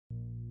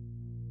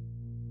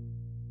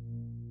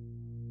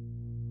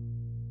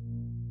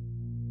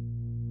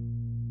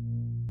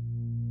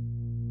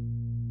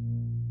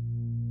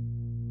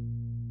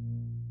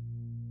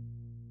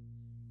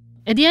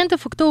At the end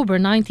of October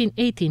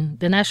 1918,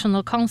 the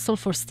National Council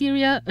for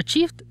Styria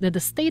achieved that the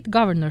state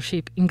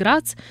governorship in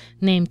Graz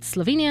named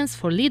Slovenians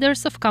for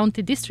leaders of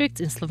county districts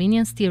in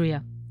Slovenian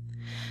Styria.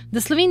 The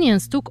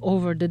Slovenians took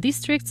over the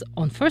districts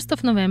on 1st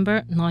of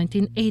November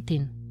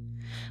 1918.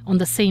 On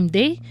the same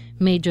day,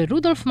 Major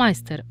Rudolf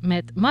Meister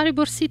met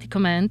Maribor City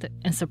Command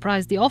and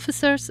surprised the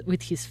officers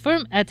with his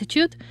firm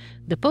attitude,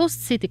 deposed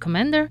city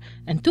commander,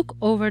 and took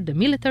over the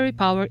military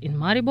power in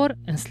Maribor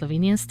and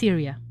Slovenian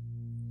Styria.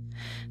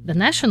 The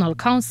National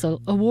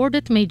Council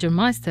awarded Major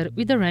Meister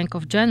with the rank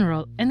of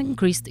general and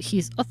increased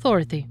his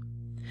authority.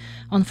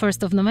 On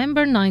 1st of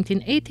November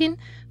 1918,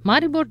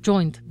 Maribor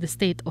joined the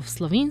state of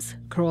Slovenes,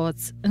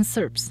 Croats and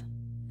Serbs.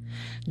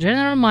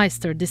 General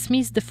Meister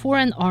dismissed the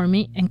foreign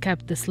army and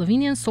kept the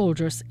Slovenian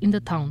soldiers in the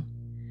town.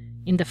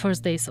 In the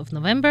first days of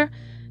November,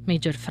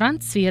 Major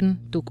Franz Zwirn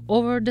took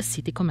over the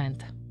city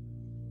command.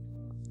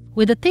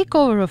 With the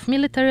takeover of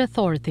military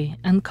authority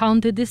and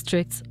county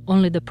districts,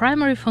 only the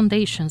primary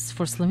foundations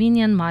for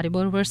Slovenian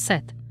Maribor were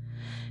set.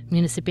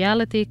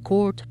 Municipality,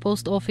 court,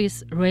 post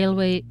office,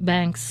 railway,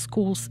 banks,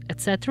 schools,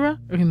 etc.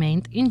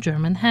 remained in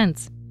German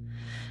hands.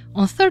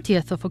 On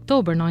 30th of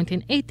October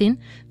 1918,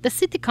 the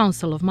City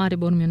Council of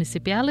Maribor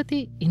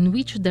Municipality, in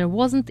which there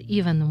wasn't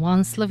even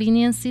one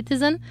Slovenian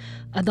citizen,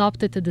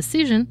 adopted a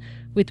decision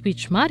with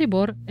which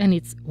Maribor and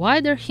its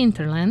wider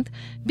hinterland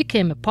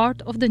became a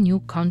part of the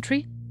new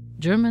country,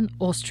 German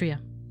Austria.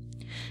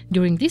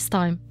 During this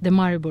time, the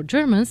Maribor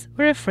Germans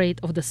were afraid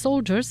of the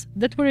soldiers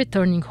that were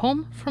returning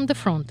home from the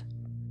front.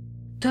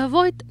 To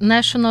avoid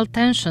national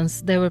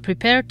tensions, they were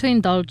prepared to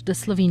indulge the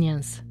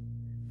Slovenians.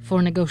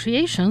 For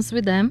negotiations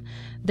with them,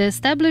 they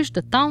established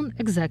the Town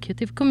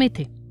Executive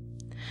Committee.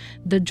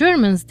 The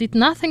Germans did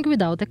nothing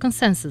without a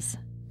consensus.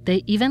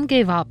 They even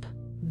gave up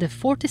the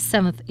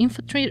 47th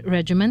Infantry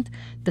Regiment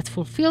that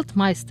fulfilled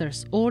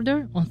Meister's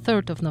order on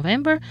 3rd of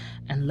November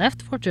and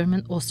left for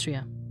German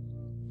Austria.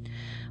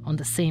 On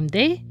the same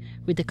day,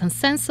 with the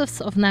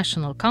consensus of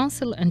National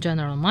Council and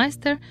General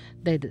Meister,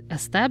 they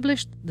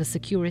established the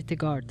Security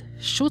Guard,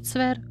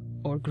 Schutzwehr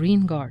or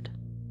Green Guard.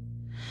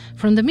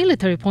 From the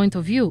military point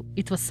of view,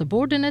 it was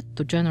subordinate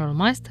to General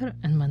Meister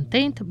and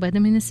maintained by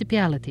the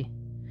municipality.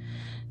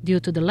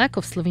 Due to the lack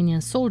of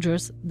Slovenian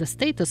soldiers, the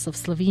status of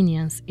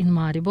Slovenians in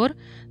Maribor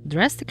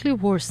drastically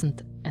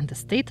worsened and the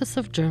status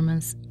of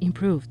Germans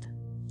improved.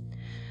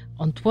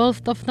 On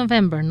 12th of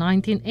November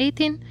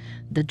 1918,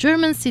 the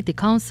German City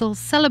Council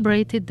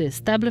celebrated the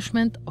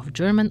establishment of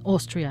German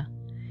Austria.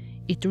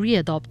 It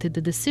readopted the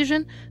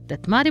decision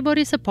that Maribor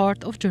is a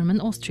part of German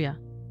Austria.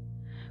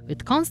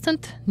 With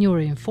constant new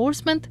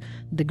reinforcement,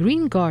 the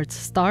Green Guards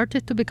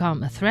started to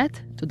become a threat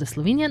to the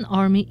Slovenian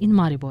army in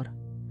Maribor.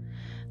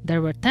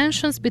 There were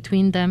tensions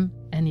between them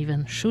and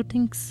even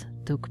shootings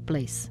took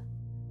place.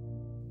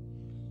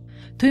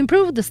 To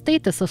improve the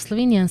status of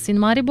Slovenians in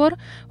Maribor,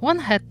 one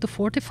had to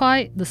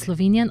fortify the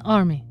Slovenian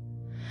army.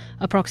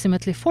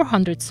 Approximately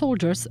 400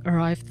 soldiers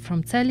arrived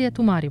from Celje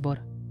to Maribor.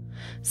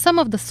 Some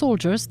of the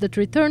soldiers that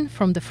returned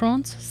from the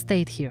fronts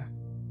stayed here.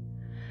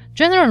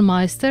 General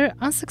Meister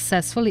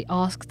unsuccessfully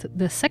asked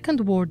the Second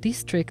War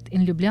District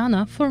in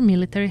Ljubljana for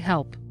military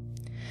help.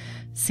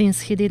 Since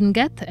he didn't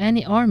get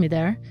any army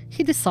there,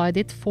 he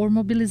decided for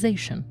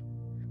mobilization.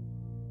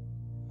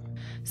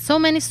 So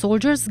many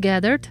soldiers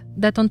gathered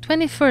that on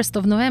 21st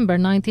of November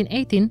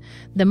 1918,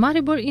 the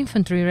Maribor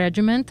Infantry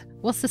Regiment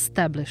was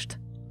established.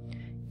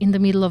 In the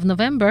middle of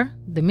November,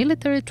 the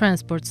military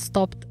transport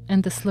stopped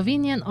and the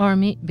Slovenian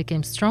army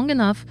became strong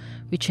enough,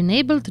 which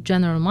enabled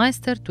General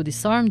Meister to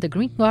disarm the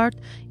Green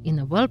Guard in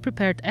a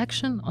well-prepared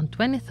action on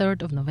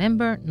 23rd of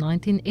November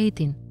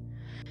 1918.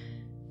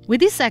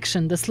 With this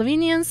action, the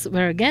Slovenians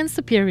were again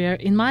superior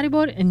in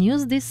Maribor and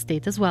used this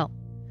state as well.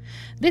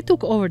 They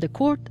took over the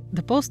court,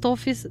 the post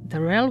office, the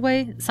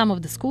railway, some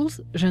of the schools,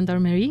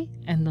 gendarmerie,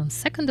 and on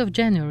 2nd of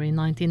January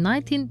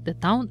 1919, the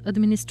town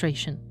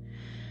administration.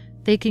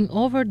 Taking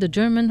over the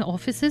German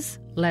offices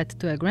led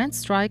to a grand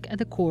strike at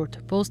the court,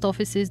 post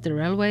offices, the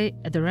railway,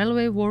 at the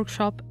railway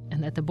workshop,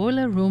 and at the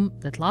boiler room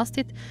that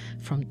lasted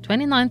from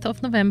 29th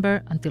of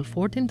November until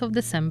 14th of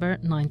December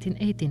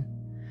 1918.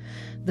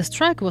 The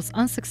strike was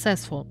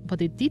unsuccessful,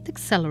 but it did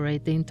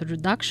accelerate the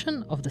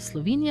introduction of the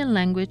Slovenian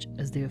language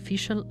as the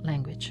official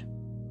language.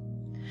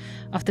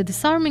 After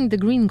disarming the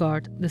Green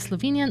Guard, the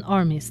Slovenian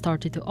army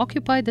started to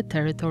occupy the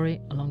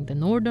territory along the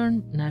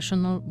northern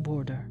national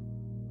border.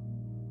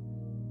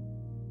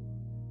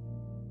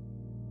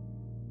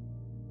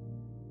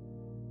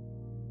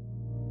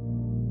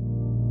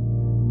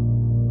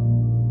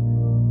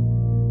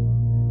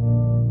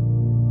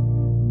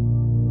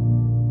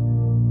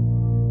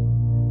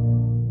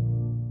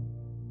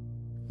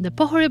 The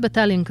Pohori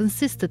battalion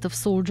consisted of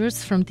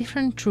soldiers from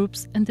different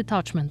troops and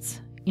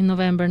detachments. In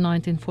November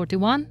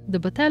 1941, the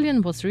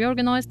battalion was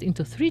reorganized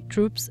into 3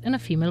 troops and a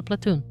female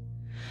platoon.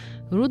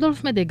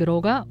 Rudolf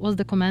Medeg-Roga was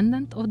the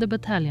commandant of the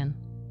battalion.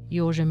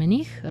 Jože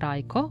Menich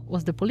Rajko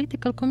was the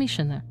political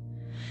commissioner.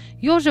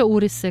 Jože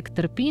Urisek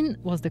Trpin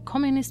was the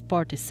Communist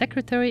Party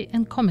secretary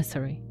and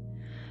commissary.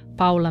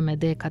 Paula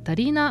Mede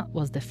Katarina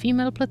was the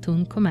female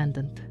platoon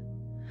commandant.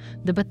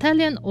 The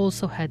battalion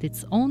also had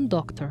its own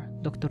doctor,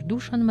 Dr.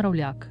 Dušan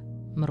Mravljak,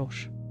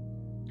 Mrož.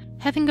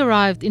 Having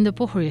arrived in the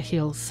Pohorje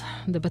Hills,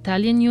 the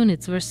battalion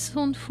units were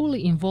soon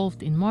fully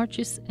involved in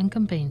marches and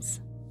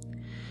campaigns.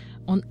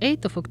 On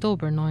 8th of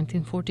October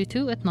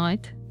 1942 at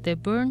night, they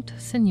burned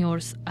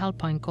Senior's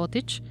Alpine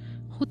Cottage,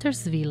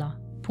 Hutter's Villa,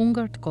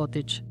 Pungart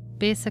Cottage,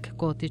 Pesek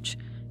Cottage,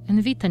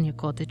 and Vitanje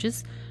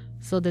cottages,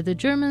 so that the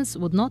Germans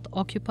would not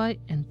occupy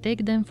and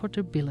take them for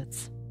their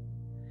billets.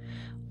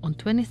 On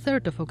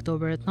 23rd of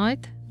October at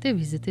night, they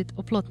visited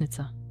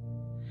Oplotnica.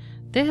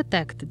 They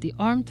attacked the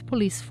armed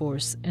police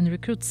force and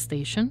recruit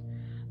station,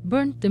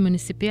 burned the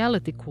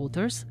municipality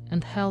quarters,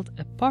 and held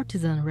a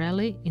partisan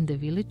rally in the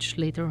village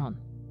later on.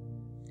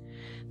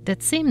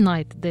 That same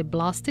night, they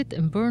blasted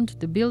and burned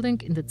the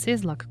building in the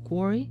Cezlak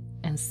quarry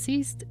and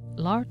seized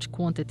large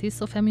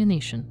quantities of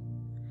ammunition.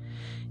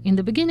 In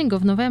the beginning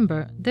of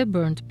November, they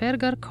burned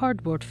Pergar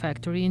cardboard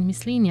factory in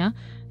Mislinja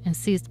and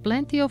seized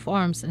plenty of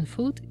arms and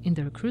food in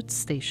the recruit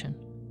station.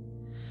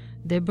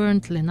 They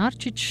burned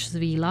Lenarčić's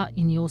villa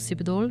in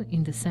Josipdol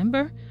in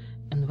December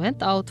and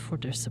went out for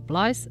their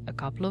supplies a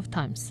couple of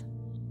times.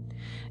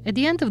 At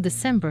the end of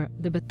December,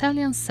 the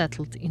battalion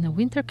settled in a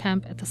winter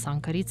camp at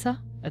Sankarica,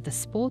 at a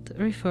spot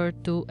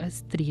referred to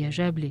as Trije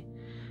Žeblji,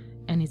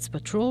 and its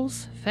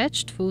patrols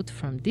fetched food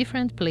from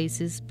different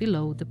places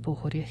below the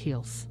Pohorje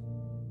Hills.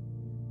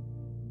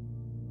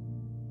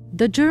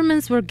 The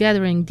Germans were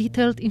gathering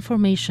detailed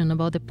information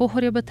about the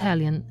Pohorje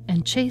battalion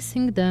and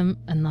chasing them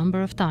a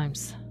number of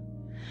times.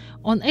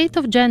 On 8th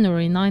of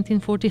January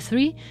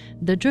 1943,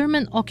 the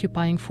German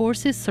occupying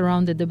forces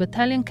surrounded the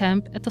battalion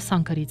camp at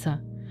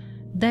Sankarica.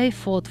 They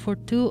fought for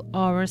 2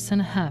 hours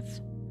and a half.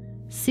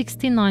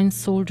 69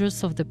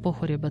 soldiers of the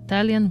Pohorje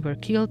battalion were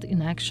killed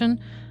in action.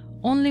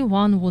 Only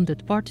one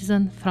wounded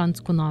partisan, Franz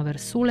Kunaver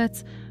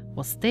Sulec,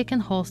 was taken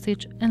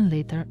hostage and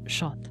later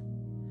shot.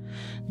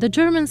 The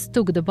Germans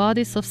took the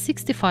bodies of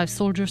 65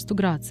 soldiers to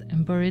Graz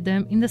and buried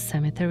them in the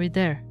cemetery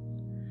there.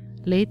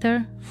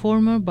 Later,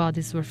 4 more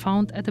bodies were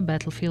found at the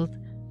battlefield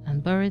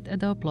and buried at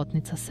the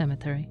Oplotnica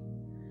cemetery.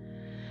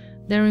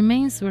 Their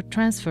remains were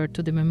transferred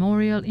to the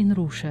memorial in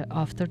Ruše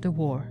after the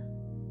war.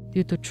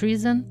 Due to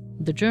treason,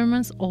 the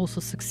Germans also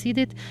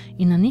succeeded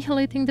in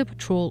annihilating the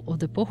patrol of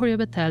the Pohorje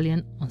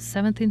battalion on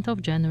 17th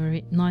of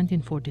January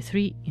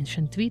 1943 in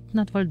Šentvid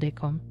nad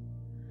Valdekom.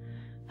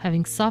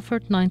 Having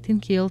suffered 19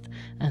 killed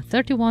and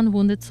 31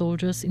 wounded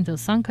soldiers in the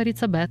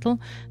Sankarica battle,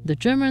 the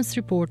Germans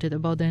reported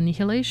about the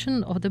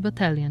annihilation of the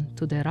battalion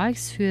to the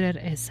Reichsführer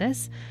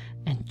SS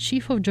and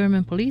Chief of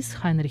German Police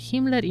Heinrich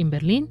Himmler in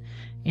Berlin,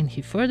 and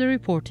he further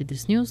reported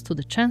this news to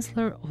the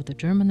Chancellor of the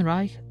German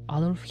Reich,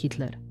 Adolf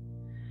Hitler.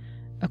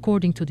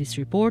 According to this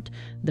report,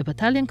 the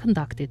battalion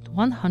conducted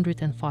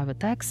 105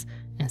 attacks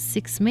and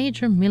 6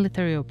 major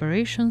military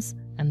operations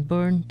and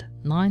burned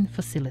 9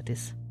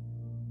 facilities.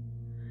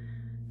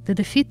 The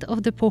defeat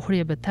of the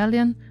Pohorje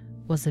battalion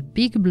was a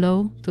big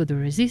blow to the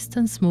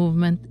resistance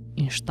movement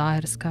in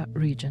Štajerska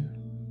region.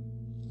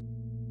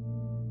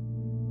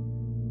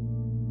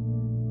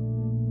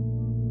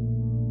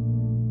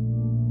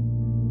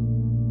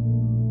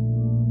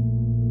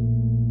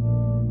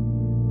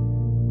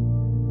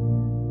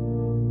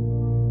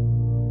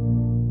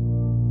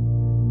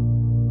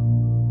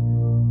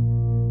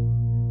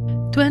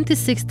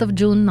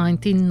 June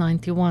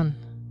 1991.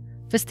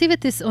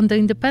 Festivities on the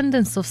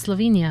independence of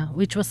Slovenia,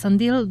 which was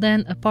until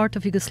then a part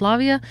of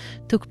Yugoslavia,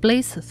 took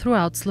place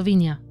throughout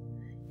Slovenia.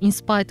 In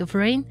spite of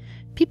rain,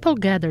 people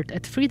gathered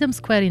at Freedom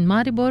Square in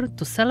Maribor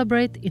to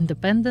celebrate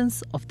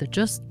independence of the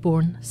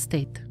just-born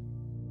state.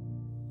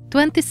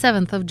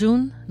 27th of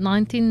June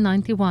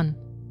 1991.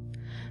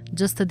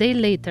 Just a day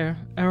later,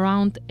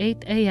 around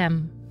 8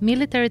 a.m.,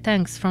 military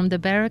tanks from the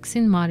barracks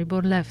in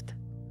Maribor left.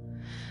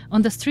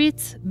 On the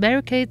streets,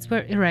 barricades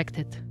were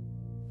erected.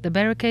 The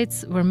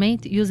barricades were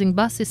made using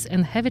buses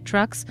and heavy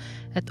trucks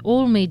at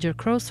all major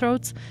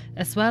crossroads,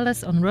 as well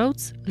as on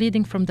roads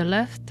leading from the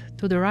left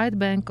to the right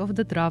bank of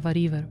the Drava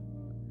River.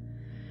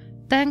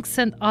 Tanks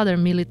and other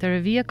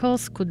military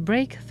vehicles could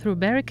break through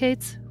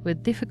barricades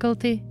with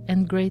difficulty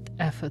and great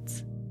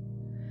efforts.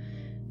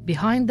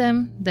 Behind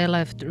them, they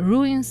left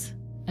ruins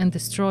and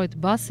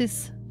destroyed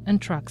buses and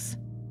trucks.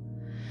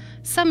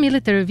 Some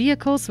military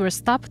vehicles were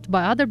stopped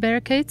by other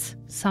barricades,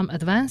 some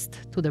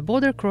advanced to the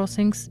border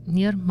crossings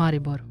near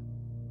Maribor.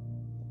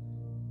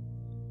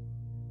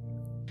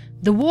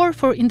 The war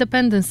for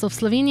independence of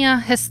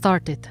Slovenia has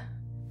started.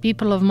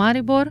 People of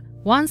Maribor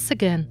once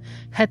again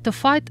had to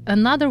fight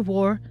another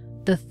war,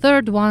 the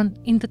third one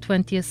in the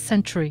 20th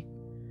century.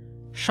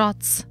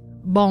 Shots,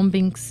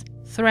 bombings,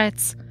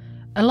 threats,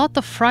 a lot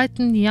of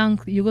frightened young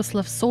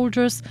Yugoslav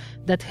soldiers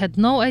that had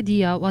no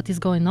idea what is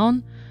going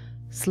on,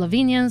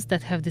 Slovenians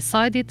that have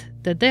decided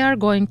that they are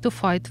going to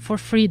fight for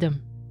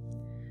freedom.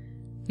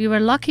 We were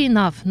lucky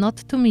enough not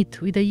to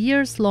meet with a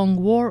years-long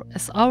war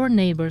as our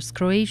neighbors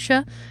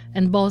Croatia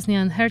and Bosnia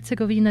and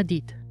Herzegovina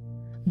did.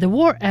 The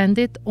war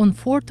ended on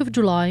 4th of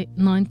July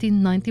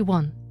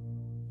 1991.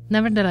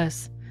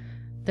 Nevertheless,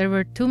 there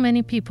were too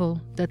many people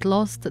that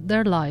lost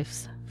their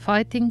lives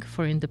fighting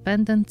for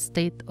independent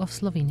state of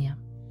Slovenia.